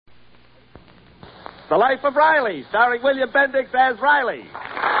The Life of Riley, starring William Bendix as Riley.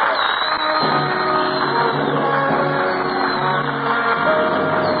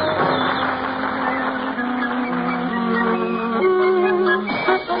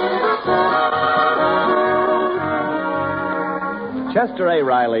 Chester A.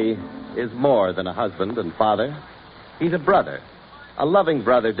 Riley is more than a husband and father. He's a brother, a loving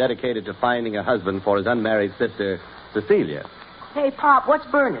brother dedicated to finding a husband for his unmarried sister, Cecilia. Hey, Pop, what's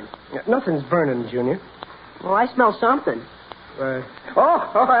burning? Nothing's burning, Junior. Well, I smell something.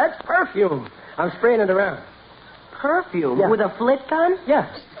 That's perfume. I'm spraying it around. Perfume? Yeah. With a flit gun?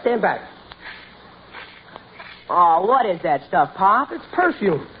 Yeah, stand back. Oh, what is that stuff, Pop? It's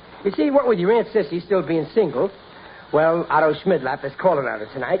perfume. You see, what with your Aunt Cissie still being single, well, Otto Schmidlap is calling on her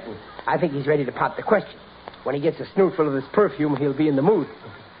tonight, and I think he's ready to pop the question. When he gets a snootful of this perfume, he'll be in the mood.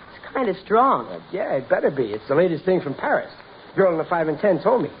 It's kind of strong. Yeah, it better be. It's the latest thing from Paris. Girl in the 5 and 10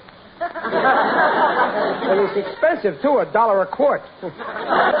 told me. And it's expensive, too, $1 a quart. Stand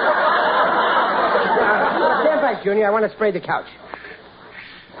back, Junior. I want to spray the couch.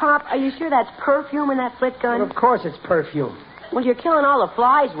 Pop, are you sure that's perfume in that flit gun? Well, of course it's perfume. Well, you're killing all the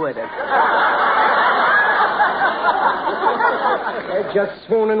flies with it. They're just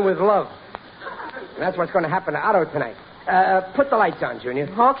swooning with love. And that's what's going to happen to Otto tonight. Put the lights on, Junior.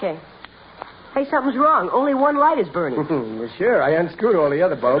 Okay. Hey, something's wrong. Only one light is burning. Well, sure. I unscrewed all the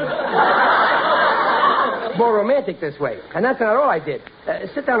other bulbs. More romantic this way. And that's not all I did.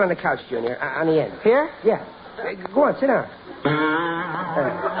 Sit down on the couch, Junior, on the end. Here? Yeah. Go on, sit down.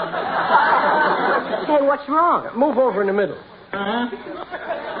 Hey, what's wrong? Move over in the middle.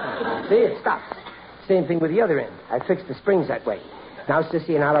 See, it stops. Same thing with the other end. I fixed the springs that way. Now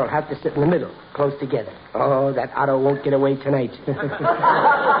Cissie and Otto will have to sit in the middle, close together. Oh, that Otto won't get away tonight. But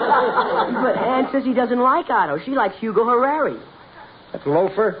Aunt Cissie doesn't like Otto. She likes Hugo Harari. That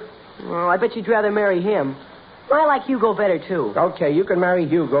loafer? Oh, I bet you'd rather marry him. I like Hugo better, too. Okay, you can marry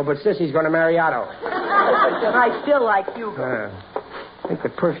Hugo, but Cissie's going to marry Otto. I still like Hugo. I think the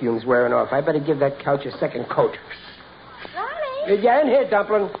perfume's wearing off. I better give that couch a second coat. Riley? Yeah, in here,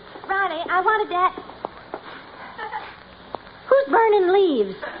 Dumpling. Riley, I wanted that. Who's burning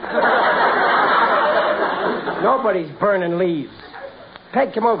leaves? Nobody's burning leaves.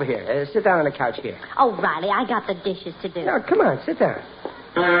 Peg, come over here. Sit down on the couch here. Oh, Riley, I got the dishes to do. No, come on, sit down.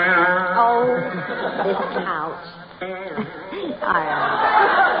 Oh, this couch. All right.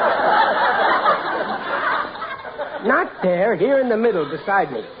 Not there, here in the middle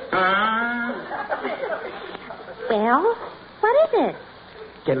beside me. Well, what is it?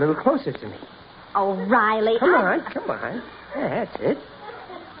 Get a little closer to me. Oh, Riley. Come on. Yeah, that's it.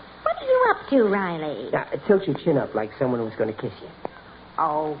 What are you up to, Riley? Now, tilt your chin up like someone was going to kiss you.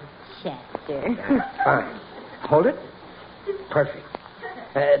 Oh, Chester. Fine. Hold it. Perfect.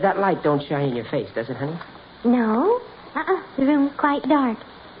 That light don't shine in your face, does it, honey? No. The room's quite dark.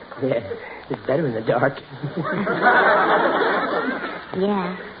 Yeah, it's better in the dark.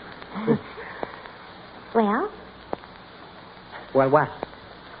 Yeah. Well? Well, what?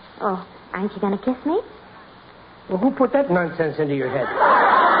 Oh, aren't you going to kiss me? Well, who put that nonsense into your head?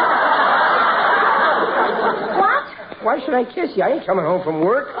 What? Why should I kiss you? I ain't coming home from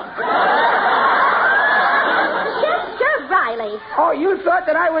work. Chester Riley. Oh, you thought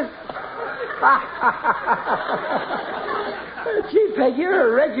that I was... Gee, Peg,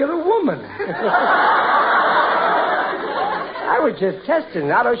 you're a regular woman. I was just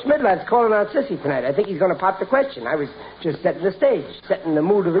testing. Otto Schmidlat's calling on Cissie tonight. I think he's going to pop the question. I was just setting the stage, setting the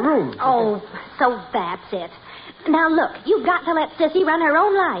mood of the room. Oh, so that's it. Now, look, you've got to let Cissie run her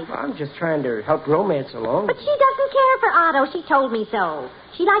own life. Well, I'm just trying to help romance along. But she doesn't care for Otto. She told me so.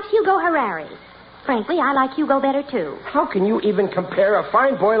 She likes Hugo Harari. Frankly, I like Hugo better, too. How can you even compare a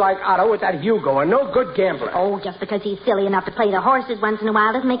fine boy like Otto with that Hugo, a no-good gambler? Oh, just because he's silly enough to play the horses once in a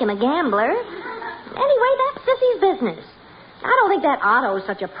while doesn't make him a gambler. Anyway, that's Cissie's business. I don't think that Otto's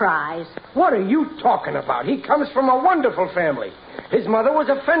such a prize. What are you talking about? He comes from a wonderful family. His mother was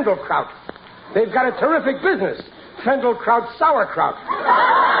a Fendelkraut. They've got a terrific business. Fendelkraut sauerkraut.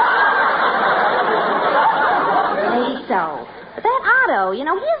 Maybe so. But that Otto, he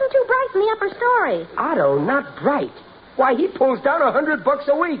isn't too bright in the upper story. Otto, not bright. Why, he pulls down $100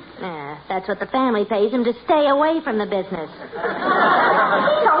 a week. That's what the family pays him to stay away from the business.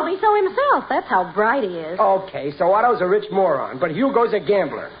 He told me so himself. That's how bright he is. Okay, so Otto's a rich moron, but Hugo's a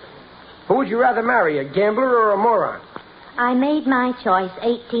gambler. Who would you rather marry, a gambler or a moron? I made my choice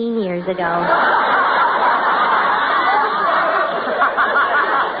 18 years ago.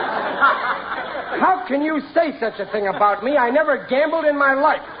 How can you say such a thing about me? I never gambled in my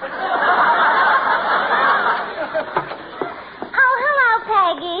life. Oh, hello,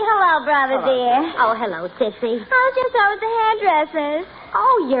 Peggy. Hello, brother dear. Oh, hello, Cissie. I was just over at the hairdresser's.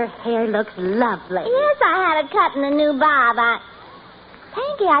 Oh, your hair looks lovely. Yes, I had it cut in a new bob.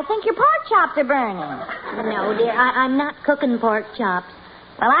 Pinky, I think your pork chops are burning. No, dear, I'm not cooking pork chops.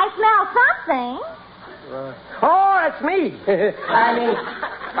 Well, I smell something. Oh, that's me.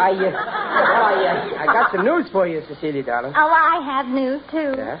 I got some news for you, Cecilia, darling. Oh, I have news,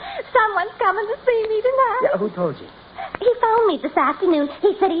 too. Yeah? Someone's coming to see me tonight. Yeah, who told you? He phoned me this afternoon.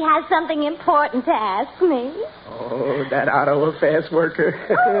 He said he has something important to ask me. Oh, that Otto, a fast worker.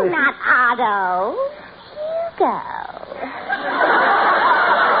 Oh, not Otto. Hugo.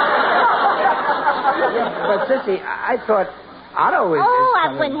 But, Sissy, I thought Otto is...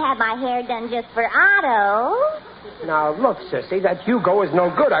 I wouldn't have my hair done just for Otto. Now, look, Sissy, that Hugo is no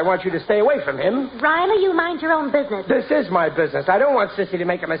good. I want you to stay away from him. Riley, you mind your own business. This is my business. I don't want Sissy to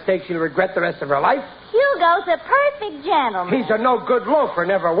make a mistake she'll regret the rest of her life. Hugo's a perfect gentleman. He's a no-good loafer,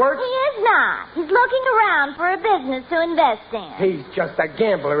 never works. He is not. He's looking around for a business to invest in. He's just a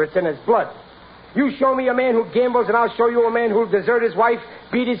gambler. It's in his blood. You show me a man who gambles, and I'll show you a man who'll desert his wife,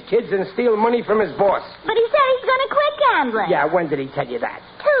 beat his kids, and steal money from his boss. But he said he's going to quit gambling. Yeah, when did he tell you that?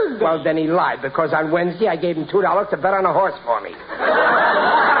 Tuesday. Well, then he lied, because on Wednesday I gave him $2 to bet on a horse for me.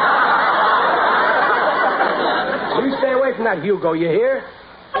 You stay away from that Hugo, you hear?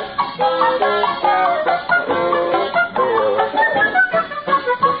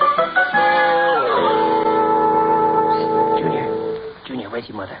 Junior, where's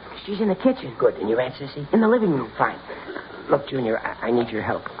your mother? She's in the kitchen. Good. And your Aunt Sissy? In the living room. Fine. Look, Junior, I need your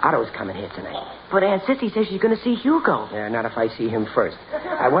help. Otto's coming here tonight. But Aunt Sissy says she's going to see Hugo. Yeah, not if I see him first.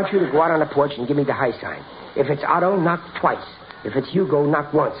 I want you to go out on the porch and give me the high sign. If it's Otto, knock twice. If it's Hugo,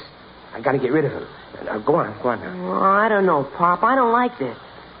 knock once. I got to get rid of him. Now, go on now. Oh, I don't know, Pop. I don't like this.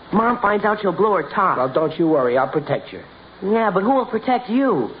 Mom finds out she'll blow her top. Well, don't you worry. I'll protect you. Yeah, but who will protect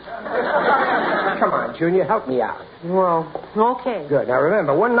you? Come on, Junior. Help me out. Well, okay. Good. Now,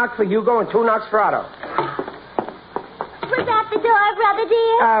 remember, 1 knock for Hugo and 2 knocks for Otto. Was that the door, brother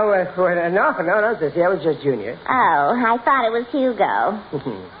dear? Oh, no, Sissy. That was just Junior. Oh, I thought it was Hugo.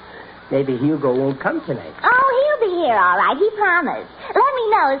 Maybe Hugo won't come tonight. Oh, he'll be here all right. He promised. Let me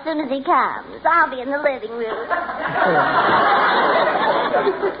know as soon as he comes. I'll be in the living room.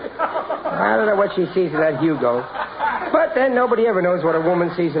 I don't know what she sees in that Hugo. But then nobody ever knows what a woman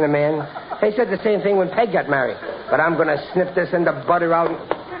sees in a man. They said the same thing when Peg got married. But I'm going to snip this in the butter out.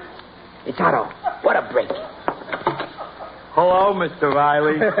 It's Otto. What a break. Hello, Mr.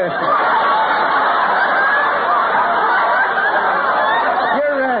 Riley.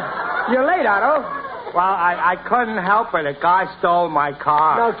 You're late, Otto. Well, I couldn't help it. A guy stole my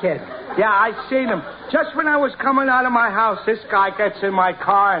car. No kidding. Yeah, I seen him. Just when I was coming out of my house, this guy gets in my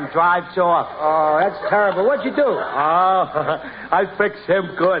car and drives off. Oh, that's terrible. What'd you do? Oh, I fixed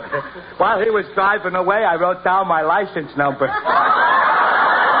him good. While he was driving away, I wrote down my license number. Well,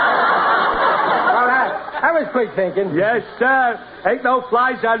 that was quick thinking. Yes, sir. Ain't no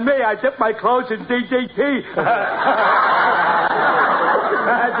flies on me. I dip my clothes in DDT.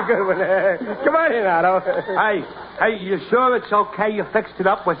 That's a good one. Come on in, Otto. Hey, you sure it's okay you fixed it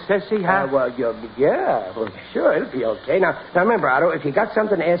up with Cissie, huh? Yeah. Well, sure, it'll be okay. Now, remember, Otto, if you got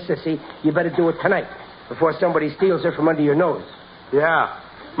something to ask Cissie, you better do it tonight before somebody steals her from under your nose. Yeah.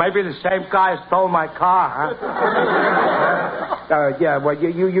 Maybe the same guy stole my car, huh? Yeah, well,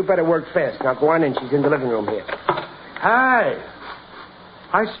 you better work fast. Now, go on in. She's in the living room here. Hey,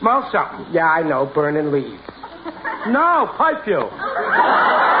 I smell something. Yeah, I know. Burning leaves. No, pipe you.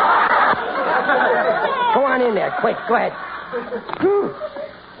 Go on in there, quick. Go ahead.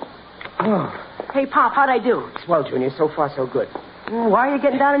 Hey, Pop, how'd I do? Swell, Junior. So far, so good. Why are you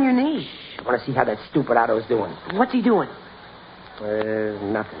getting down on your knees? I want to see how that stupid Otto's doing. What's he doing?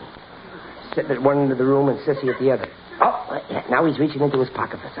 Nothing. Sitting at one end of the room and Cissie at the other. Oh, yeah, now he's reaching into his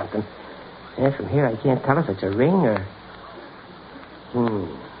pocket for something. Yeah, from here I can't tell if it's a ring or...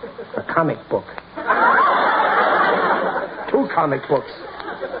 a comic book. 2 comic books.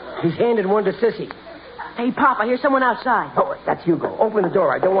 He's handed one to Cissie. Hey, Pop, I hear someone outside. Oh, that's Hugo. Open the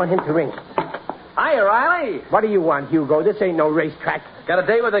door. I don't want him to ring. Hiya, Riley. What do you want, Hugo? This ain't no racetrack. Got a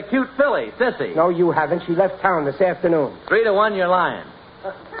date with a cute filly, Cissie. No, you haven't. She left town this afternoon. 3-1, you're lying.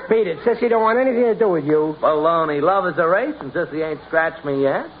 Beat it. Sissy don't want anything to do with you. Baloney. Love is a race, and Cissie ain't scratched me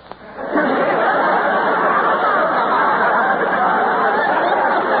yet.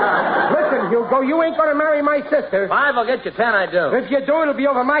 Listen, Hugo, you ain't going to marry my sister. 5, I'll get you 10, I do. If you do, it'll be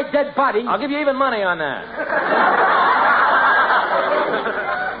over my dead body. I'll give you even money on that.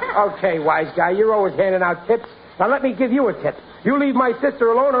 Okay, wise guy, you're always handing out tips. Now let me give you a tip. You leave my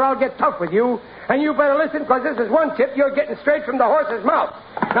sister alone or I'll get tough with you. And you better listen, because this is one tip you're getting straight from the horse's mouth.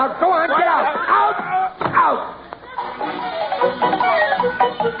 Now, go on, get out. Out!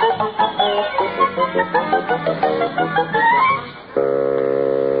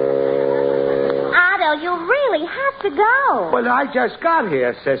 Otto, you really have to go. Well, I just got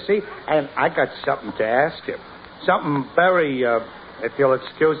here, Cissie, and I got something to ask you. Something very, if you'll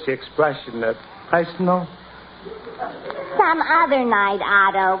excuse the expression, personal. Some other night,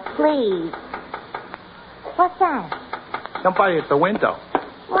 Otto, please. What's that? Somebody at the window.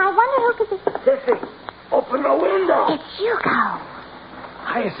 Well, I wonder who could be... Sissy, open the window. It's Hugo.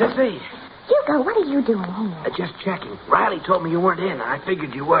 Hiya, Sissy. Hugo, what are you doing here? Just checking. Riley told me you weren't in. I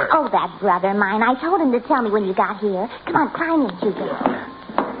figured you were. Oh, that brother of mine. I told him to tell me when you got here. Come on, climb in, Hugo.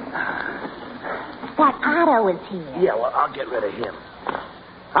 That Otto is here. Yeah, well, I'll get rid of him.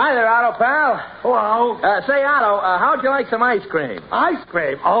 Hi there, Otto, pal. Hello. Say, Otto, how'd you like some ice cream? Ice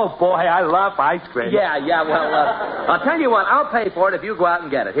cream? Oh, boy, I love ice cream. Yeah, well, I'll tell you what, I'll pay for it if you go out and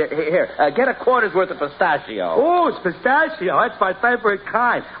get it. Here, get a quarter's worth of pistachio. Oh, it's pistachio. That's my favorite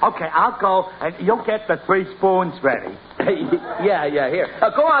kind. Okay, I'll go, and you'll get the 3 spoons ready. Yeah, here.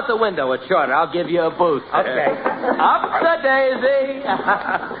 Go out the window, it's shorter. I'll give you a boost. Okay. Up the daisy.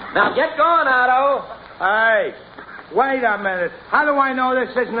 Now, get going, Otto. Hey, wait a minute. How do I know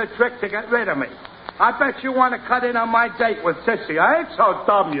this isn't a trick to get rid of me? I bet you want to cut in on my date with Cissie. I ain't so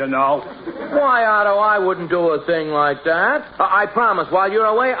dumb, you know. Why, Otto, I wouldn't do a thing like that. I promise, while you're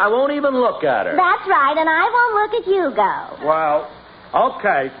away, I won't even look at her. That's right, and I won't look at Hugo. Well,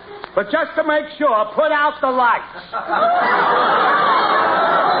 okay. But just to make sure, put out the lights.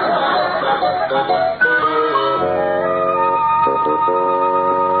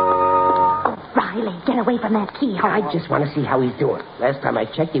 Riley, get away from that keyhole. I just want to see how he's doing. Last time I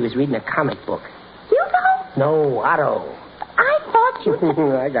checked, he was reading a comic book. Hugo? No, Otto. I thought you...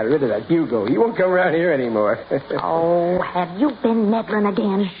 I got rid of that Hugo. He won't come around here anymore. Oh, have you been meddling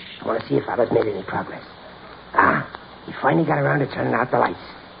again? I want to see if Otto's made any progress. He finally got around to turning out the lights.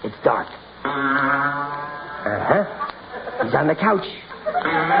 It's dark. Uh-huh. He's on the couch.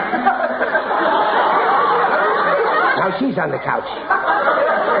 Now she's on the couch.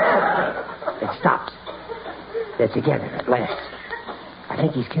 It stops. They're together at last. I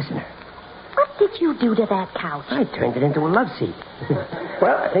think he's kissing her. What did you do to that couch? I turned it into a love seat.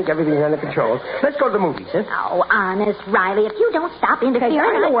 Well, I think everything's under control. Let's go to the movies, huh? Oh, honest, Riley, if you don't stop interfering... Hey,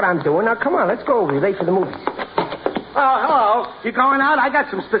 I know what I'm doing. Now, come on, let's go. We're late for the movies. Oh, hello. You going out? I got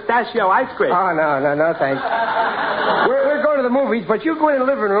some pistachio ice cream. Oh, no, thanks. We're going to the movies, but you go in the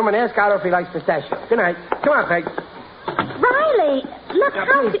living room and ask Otto if he likes pistachio. Good night. Come on, Peg. Riley, look Now,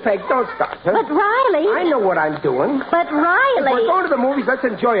 how... please, Peg, don't start. Huh? But, Riley... I know what I'm doing. But, If Riley... we're going to the movies, let's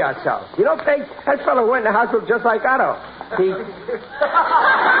enjoy ourselves. You know, Peg, that fellow who went in the house looked just like Otto. He...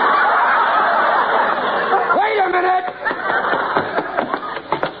 Wait a minute!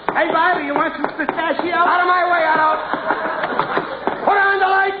 Hey, Riley, you want some pistachio? Out of my way, Otto! Put on the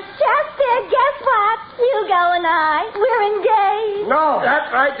lights! Chester, guess what? Hugo and I, we're engaged. No.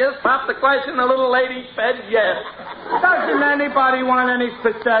 That's right. Just pop the question. The little lady said yes. Doesn't anybody want any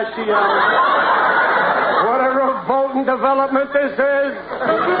pistachio? What a revolting development this is.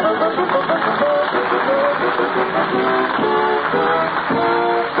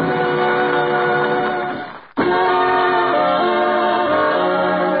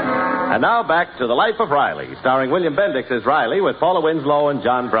 And now back to The Life of Riley, starring William Bendix as Riley with Paula Winslow and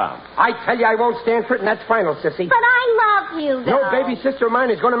John Brown. I tell you, I won't stand for it, and that's final, Sissy. But I love Hugo. No baby sister of mine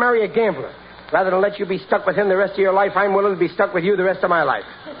is going to marry a gambler. Rather than let you be stuck with him the rest of your life, I'm willing to be stuck with you the rest of my life.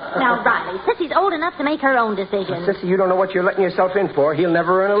 Now, Riley, Sissy's old enough to make her own decision. Sissy, you don't know what you're letting yourself in for. He'll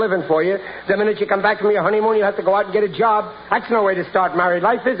never earn a living for you. The minute you come back from your honeymoon, you have to go out and get a job. That's no way to start married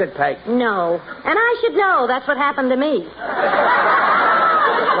life, is it, Peg? No. And I should know. That's what happened to me.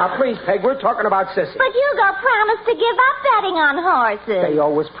 Now, please, Peg, we're talking about Sissy. But Hugo promised to give up betting on horses. They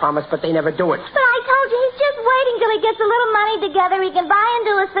always promise, but they never do it. But I told you he's just waiting till he gets a little money together. He can buy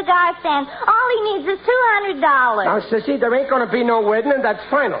into a cigar stand. All he needs is $200. Now, Sissy, there ain't going to be no wedding, and that's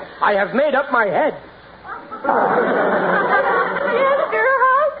final. I have made up my head. Chester,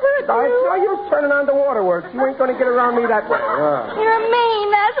 how could I saw you turning on the waterworks. You ain't going to get around me that way. You're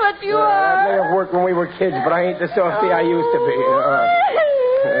mean. That's what you That may are. have worked when we were kids, but I ain't the softy I used to be.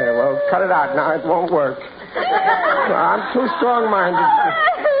 Yeah, well, cut it out now. It won't work. I'm too strong-minded.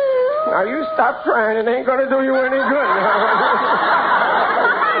 Now, you stop crying. It ain't going to do you any good.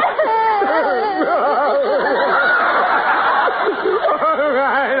 All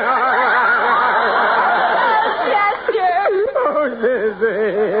right. Chester. Oh, Sissy.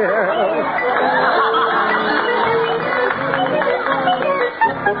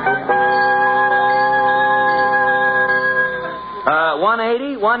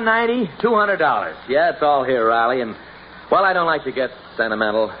 $190, $200. Yeah, it's all here, Riley. And, well, I don't like to get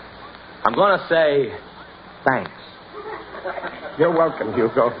sentimental. I'm going to say thanks. You're welcome,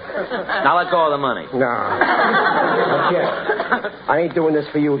 Hugo. Now let go of the money. No. Not yet. I ain't doing this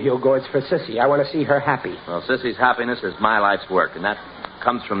for you, Hugo. It's for Cissie. I want to see her happy. Well, Sissie's happiness is my life's work, and that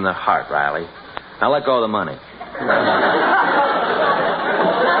comes from the heart, Riley. Now let go of the money.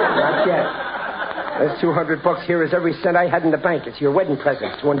 Not yet. This $200 here is every cent I had in the bank. It's your wedding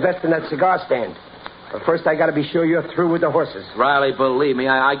present to invest in that cigar stand. But first, I got to be sure you're through with the horses. Riley, believe me,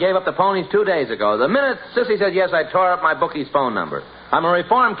 I gave up the ponies 2 days ago. The minute Cissie said yes, I tore up my bookie's phone number. I'm a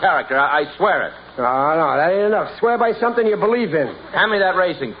reformed character. I swear it. No, that ain't enough. Swear by something you believe in. Hand me that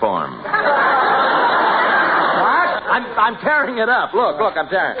racing form. What? I'm tearing it up. Look, I'm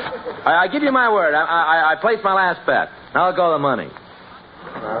tearing it. I give you my word. I placed my last bet. Now let go of the money.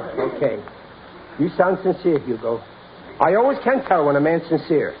 Okay. You sound sincere, Hugo. I always can tell when a man's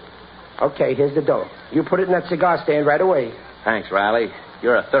sincere. Okay, here's the dough. You put it in that cigar stand right away. Thanks, Riley.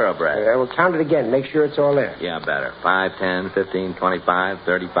 You're a thoroughbred. We'll count it again. Make sure it's all there. Yeah, better. 5, 10, 15, 25,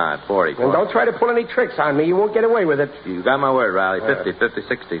 35, 40. And don't try to pull any tricks on me. You won't get away with it. You got my word, Riley. 50, 50,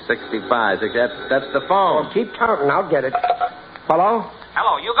 60, 65. That's the phone. Well, keep counting. I'll get it. Hello?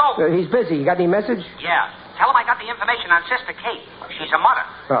 Hello, Hugo? He's busy. You got any message? Yeah. Tell him I got the information on Sister Kate. She's a mother.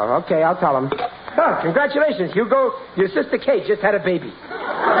 Oh, okay. I'll tell him. Oh, congratulations, Hugo. Your sister Kate just had a baby.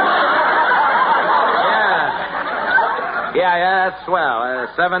 Yeah, that's swell.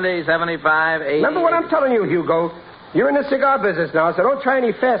 70, 75, 80. Remember what I'm telling you, Hugo. You're in the cigar business now, so don't try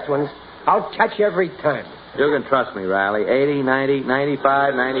any fast ones. I'll catch you every time. You can trust me, Riley. 80, 90,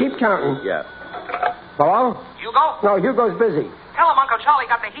 95, 90. Keep counting. Yeah. Hello? Hugo? No, Hugo's busy. Tell him Uncle Charlie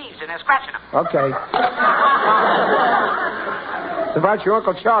got the heaves and they're scratching him. Okay. It's about your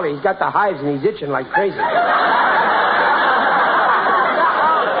Uncle Charlie. He's got the hives and he's itching like crazy.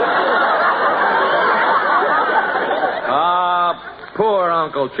 Poor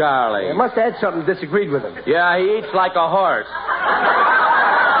Uncle Charlie. You must have had something disagreed with him. Yeah, he eats like a horse.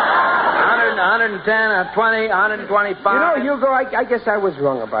 100, 110, 20, 125. You know, Hugo, I guess I was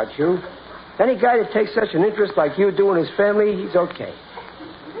wrong about you. Any guy that takes such an interest like you do in his family, he's okay.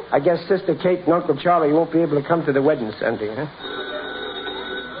 I guess Sister Kate and Uncle Charlie won't be able to come to the wedding Sunday, huh?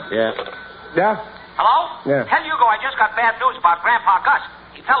 Yeah. Yeah? Hello? Yeah. Tell Hugo I just got bad news about Grandpa Gus.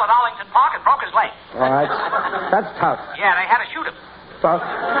 He fell at Arlington Park and broke his leg. Oh, that's tough. Yeah, they had to shoot him. Tough.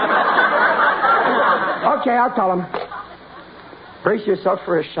 Okay, I'll tell him. Brace yourself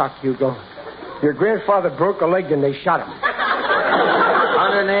for a shock, Hugo. Your grandfather broke a leg and they shot him.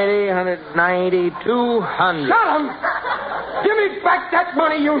 180, 190, 200. Shot him? Give me back that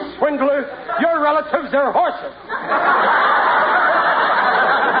money, you swindler. Your relatives are horses.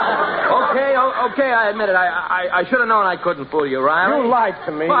 Okay, I admit it. I should have known I couldn't fool you, Riley. You lied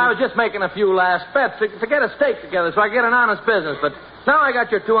to me. Well, I was just making a few last bets to get a stake together so I get an honest business. But now I got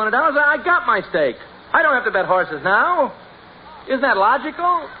your $200, I got my stake. I don't have to bet horses now. Isn't that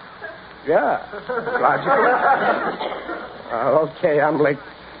logical? Yeah, logical. Okay, I'm late.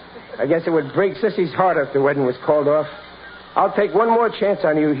 I guess it would break Sissie's heart if the wedding was called off. I'll take one more chance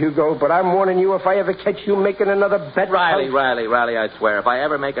on you, Hugo, but I'm warning you if I ever catch you making another bet... Riley, I swear, if I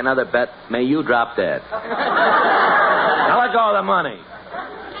ever make another bet, may you drop dead. Now let go of the money.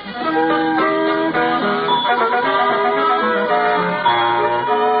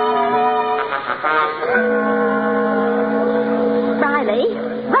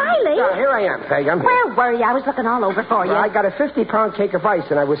 Riley? Here I am, Peg. I'm here. Where were you? I was looking all over for you. Well, I got a 50-pound cake of ice,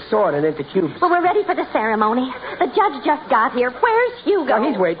 and I was sawing it into cubes. Well, we're ready for the ceremony. The judge just got here. Where's Hugo?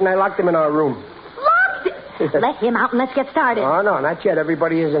 He's waiting. I locked him in our room. Locked? Let him out and let's get started. Oh, no, not yet.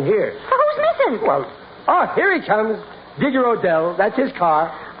 Everybody isn't here. Who's missing? Well, here he comes. Digger Odell. That's his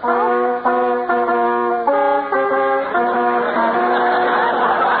car.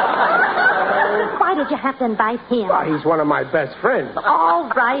 Why did you have to invite him? Well, he's one of my best friends. All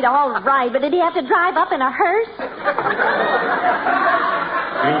right. But did he have to drive up in a hearse?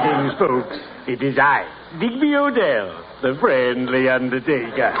 Greetings, folks. It is I, Digby Odell, the friendly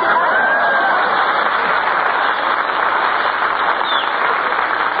undertaker.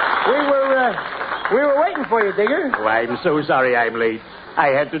 We were waiting for you, Digger. Oh, I'm so sorry I'm late. I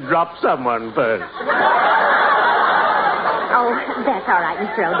had to drop someone first. Oh, that's all right,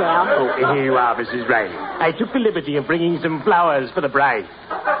 Mr. Odell. Oh, here you are, Mrs. Riley. I took the liberty of bringing some flowers for the bride.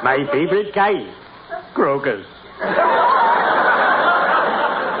 My favorite kind. Crocus.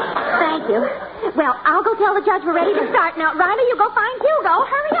 Thank you. Well, I'll go tell the judge we're ready to start. Now, Riley, you go find Hugo.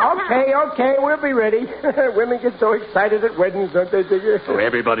 Hurry up. Okay, we'll be ready. Women get so excited at weddings, don't they, Digger? Oh,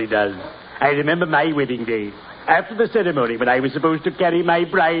 everybody does. I remember my wedding day. After the ceremony, when I was supposed to carry my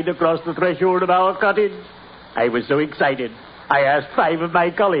bride across the threshold of our cottage, I was so excited, I asked 5 of my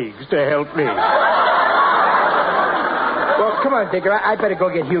colleagues to help me. Well, come on, Digger. I better go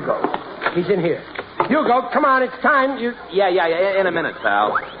get Hugo. He's in here. Hugo, come on, it's time. Yeah, in a minute,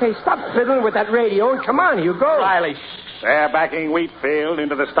 pal. Hey, stop fiddling with that radio and come on, Hugo. Riley, They're backing Wheatfield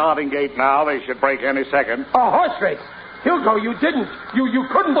into the starting gate now. They should break any second. Oh, horse race. Hugo, you didn't. You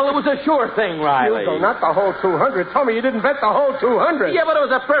couldn't. Well, it was a sure thing, Riley. Hugo, not the whole 200. Tell me you didn't bet the whole 200. Yeah, but it was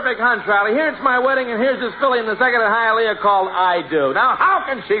a perfect hunch, Riley. Here's my wedding, and here's this filly in the second at Hialeah called I Do. Now, how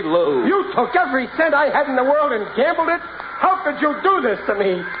can she lose? You took every cent I had in the world and gambled it? How could you do this to me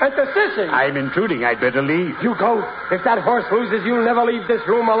and to Cissie? I'm intruding. I'd better leave. Hugo, if that horse loses, you'll never leave this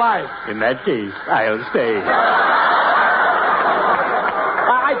room alive. In that case, I'll stay.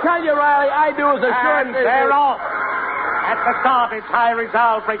 I tell you, Riley, I Do is a sure thing. They're off. At the start, it's High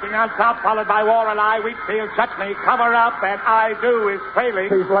Resolve breaking on top, followed by Warrelai, Wheatfield, Chutney, Cover Up, and I Do is trailing.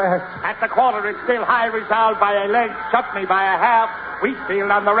 He's last. At the quarter, it's still High Resolve by a length, Chutney by a half,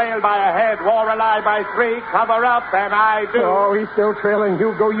 Wheatfield on the rail by a head, Warrelai by 3, Cover Up, and I Do. Oh, he's still trailing.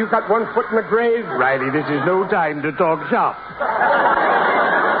 Hugo, you got one foot in the grave. Riley, this is no time to talk shop.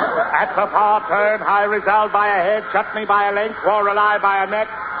 At the far turn, High Resolve by a head, Chutney by a length, Warrelai by a neck,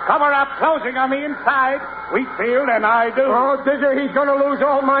 Cover Up closing on the inside, Wheatfield and I Do. Oh, Digger, he's going to lose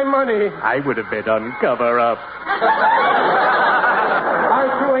all my money. I would have bet on Cover Up. I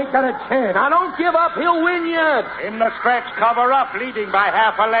do ain't got a chance. Now, don't give up. He'll win yet. In the stretch, Cover Up leading by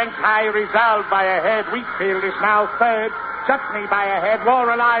half a length, High Resolve by a head, Wheatfield is now third, Chutney by a head,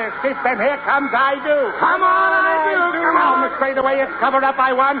 Warrelai is fifth, and here comes I Do. Come on, I Do. Come On on. the straightaway, it's Covered Up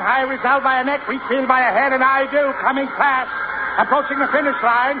by 1, High Resolve by a neck, Wheatfield by a head, and I Do coming fast. Approaching the finish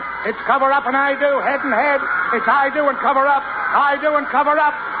line, it's Cover Up and I Do, head and head. It's I Do and Cover Up, I Do and Cover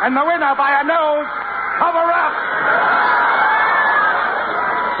Up, and the winner by a nose, Cover Up.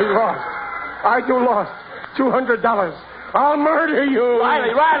 He lost. I Do lost. $200. I'll murder you.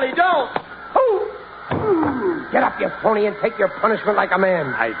 Riley, don't. Get up, you phony, and take your punishment like a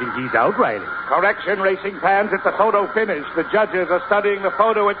man. I think he's out, Riley. Correction, racing fans, it's the photo finish. The judges are studying the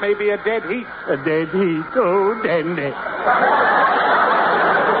photo. It may be a dead heat. A dead heat. Oh, dandy.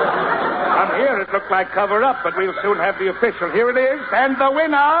 From here, it looked like Cover Up, but we'll soon have the official. Here it is, and the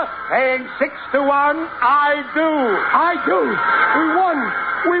winner, paying 6-1, I Do. I Do.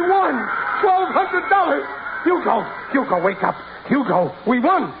 We won. $1,200. Hugo, wake up. Hugo, we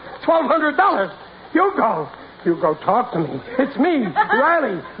won. $1,200. Hugo, talk to me. It's me,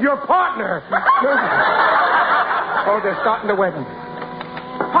 Riley, your partner. Oh, they're starting the wedding.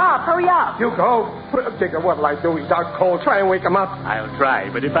 Pop, hurry up. Hugo, Digger, what'll I do? He's out cold. Try and wake him up. I'll try,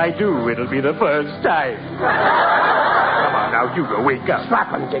 but if I do, it'll be the first time. Come on now, Hugo, wake up. Slap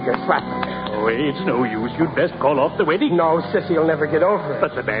him, Digger, slap him. Oh, it's no use. You'd best call off the wedding. No, Cissie will never get over it.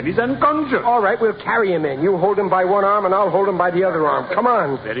 But the man is unconscious. All right, we'll carry him in. You hold him by one arm, and I'll hold him by the other arm. Come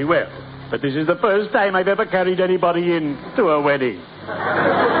on. Very well. But this is the first time I've ever carried anybody in to a wedding.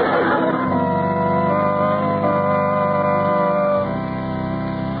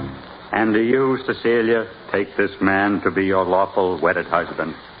 And do you, Cecilia, take this man to be your lawful wedded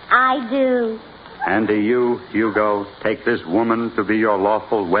husband? I do. And do you, Hugo, take this woman to be your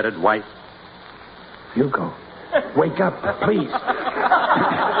lawful wedded wife? Hugo, wake up, please.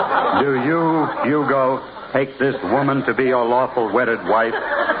 Do you, Hugo, take this woman to be your lawful wedded wife?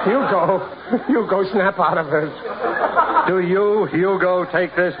 Hugo, snap out of it. Do you, Hugo,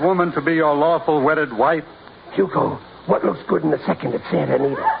 take this woman to be your lawful wedded wife? Hugo, what looks good in the second at Santa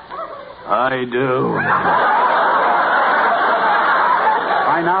Anita? I do.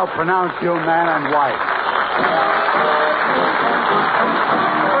 I now pronounce you man and wife.